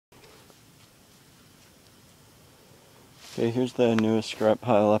Okay, here's the newest scrap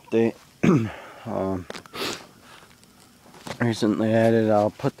pile update. um, Recently added, I'll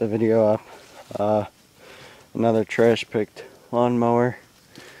put the video up, another trash picked lawnmower.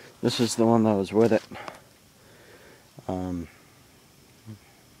 This is the one that was with it.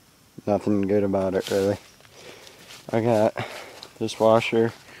 Nothing good about it really. I got this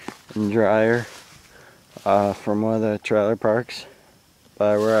washer and dryer from one of the trailer parks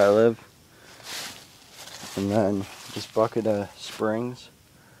by where I live. And then this bucket of springs.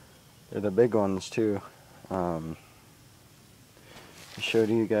 They're the big ones too. I showed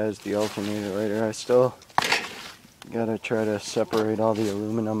you guys the alternator later. I still gotta try to separate all the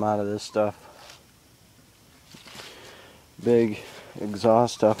aluminum out of this stuff. Big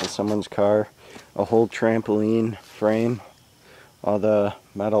exhaust off of someone's car, a whole trampoline frame, all the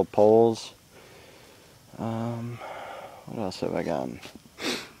metal poles. What else have I gotten?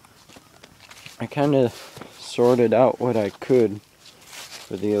 I kind of sorted out what I could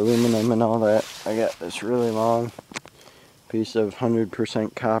for the aluminum and all that. I got this really long piece of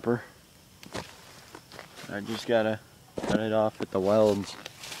 100% copper. I just gotta cut it off with the welds.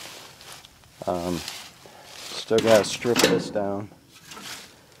 Still gotta strip this down.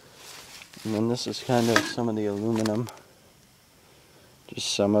 And then this is kind of some of the aluminum.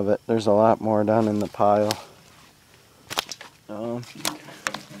 Just some of it. There's a lot more down in the pile.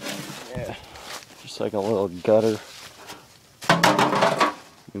 Yeah, just like a little gutter.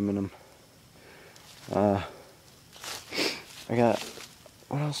 Aluminum. I got,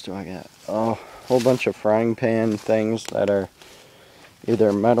 what else do I got? Oh, a whole bunch of frying pan things that are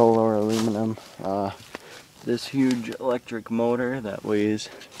either metal or aluminum. This huge electric motor that weighs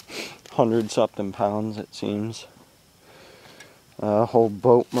 100-something pounds, it seems. A whole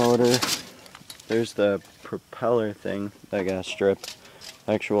boat motor. There's the propeller thing that got stripped.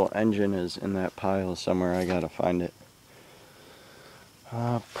 The actual engine is in that pile somewhere. I gotta find it.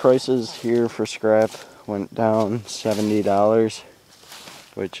 Prices here for scrap went down $70,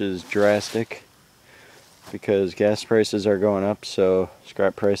 which is drastic because gas prices are going up, so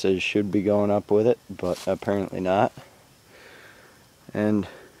scrap prices should be going up with it, but apparently not. And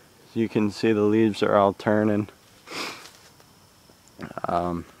you can see the leaves are all turning.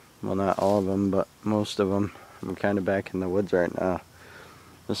 Well, not all of them, but most of them. I'm kind of back in the woods right now.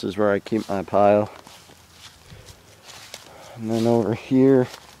 This is where I keep my pile. And then over here,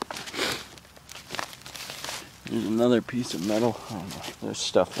 there's another piece of metal. Oh, there's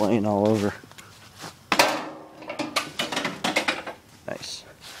stuff laying all over. Nice.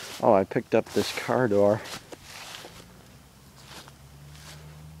 Oh, I picked up this car door.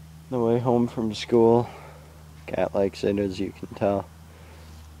 The way home from school. Cat likes it, as you can tell.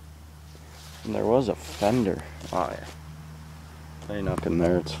 And there was a fender. Oh yeah. Laying up in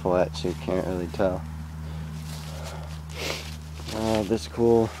there, it's flat, so you can't really tell. This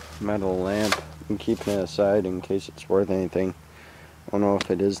cool metal lamp. I'm keeping it aside in case it's worth anything. I don't know if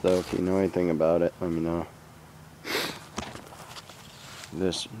it is though. If you know anything about it, let me know.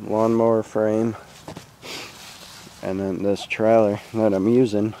 This lawnmower frame, and then this trailer that I'm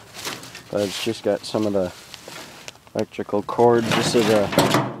using, but it's just got some of the electrical cords. This is a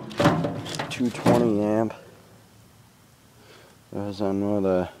 220 amp. That was on one of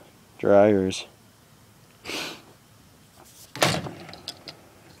the dryers.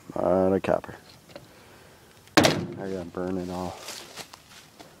 The copper. I gotta burn it all.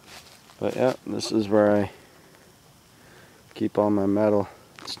 But yeah, this is where I keep all my metal.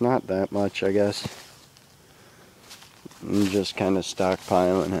 It's not that much, I guess. I'm just kind of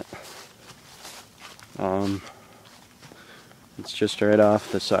stockpiling it. It's just right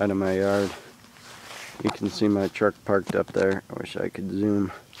off the side of my yard. You can see my truck parked up there. I wish I could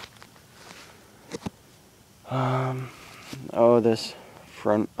zoom. Oh, this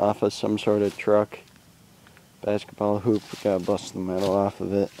front off of some sort of truck. Basketball hoop. Gotta bust the metal off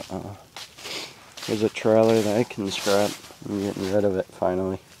of it. There's a trailer that I can scrap. I'm getting rid of it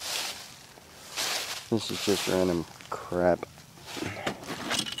finally. This is just random crap.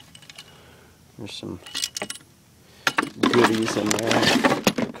 There's some goodies in there.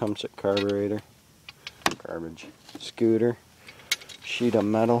 Comes a carburetor. Garbage. Scooter. Sheet of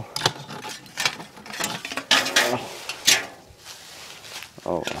metal.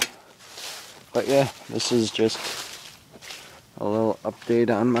 Oh. But yeah, this is just a little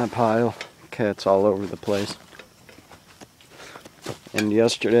update on my pile. Cats all over the place. And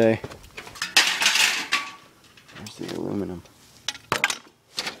yesterday, where's the aluminum?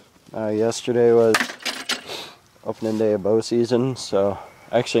 Yesterday was opening day of bow season, so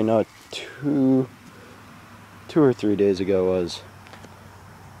actually no, two or 3 days ago was.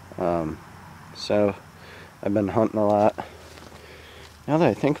 So I've been hunting a lot. Now that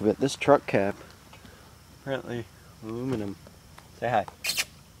I think of it, this truck cap, apparently aluminum. Say hi.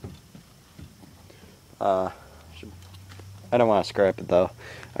 I don't want to scrap it though.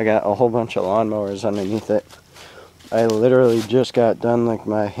 I got a whole bunch of lawnmowers underneath it. I literally just got done, like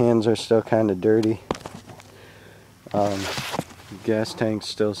my hands are still kind of dirty. Gas tank's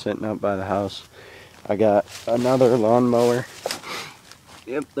still sitting up by the house. I got another lawnmower.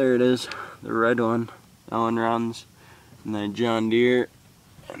 Yep, there it is, the red one. That one runs. And then John Deere.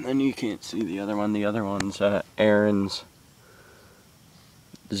 And then you can't see the other one. The other one's Aaron's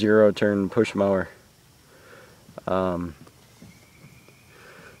zero-turn push mower. Here's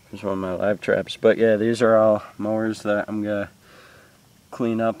one of my live traps. But yeah, these are all mowers that I'm gonna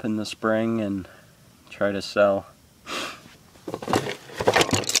clean up in the spring and try to sell.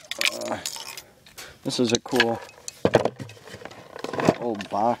 This is a cool old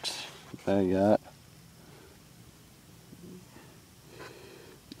box that I got.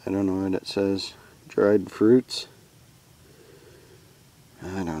 I don't know what it says. Dried fruits.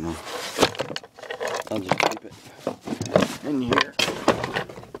 I don't know. I'll just keep it in here.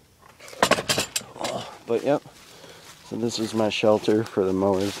 But yep, so this is my shelter for the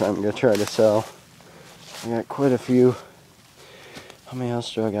mowers I'm going to try to sell. I got quite a few. How many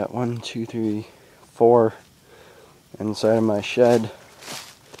else do I got? 1, 2, 3, 4 inside of my shed.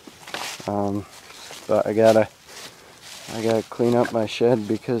 But I gotta clean up my shed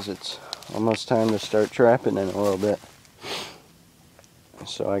because it's almost time to start trapping in a little bit.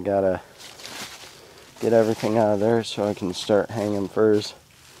 So I gotta get everything out of there so I can start hanging furs.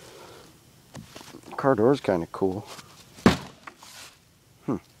 Car door's kind of cool.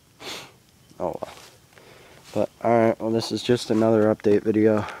 Oh well. But alright, well this is just another update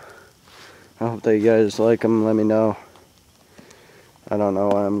video. I hope that you guys like them. Let me know. I don't know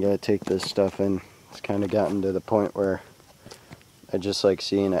why I'm going to take this stuff in. It's kind of gotten to the point where I just like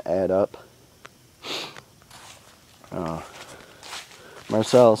seeing it add up.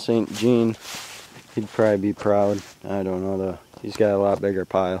 Marcel St. Jean, he'd probably be proud. I don't know though. He's got a lot bigger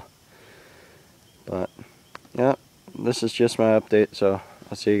pile. But yeah, this is just my update, so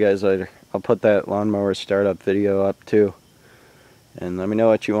I'll see you guys later. I'll put that lawnmower startup video up too. And let me know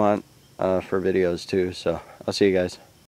what you want for videos too, so I'll see you guys.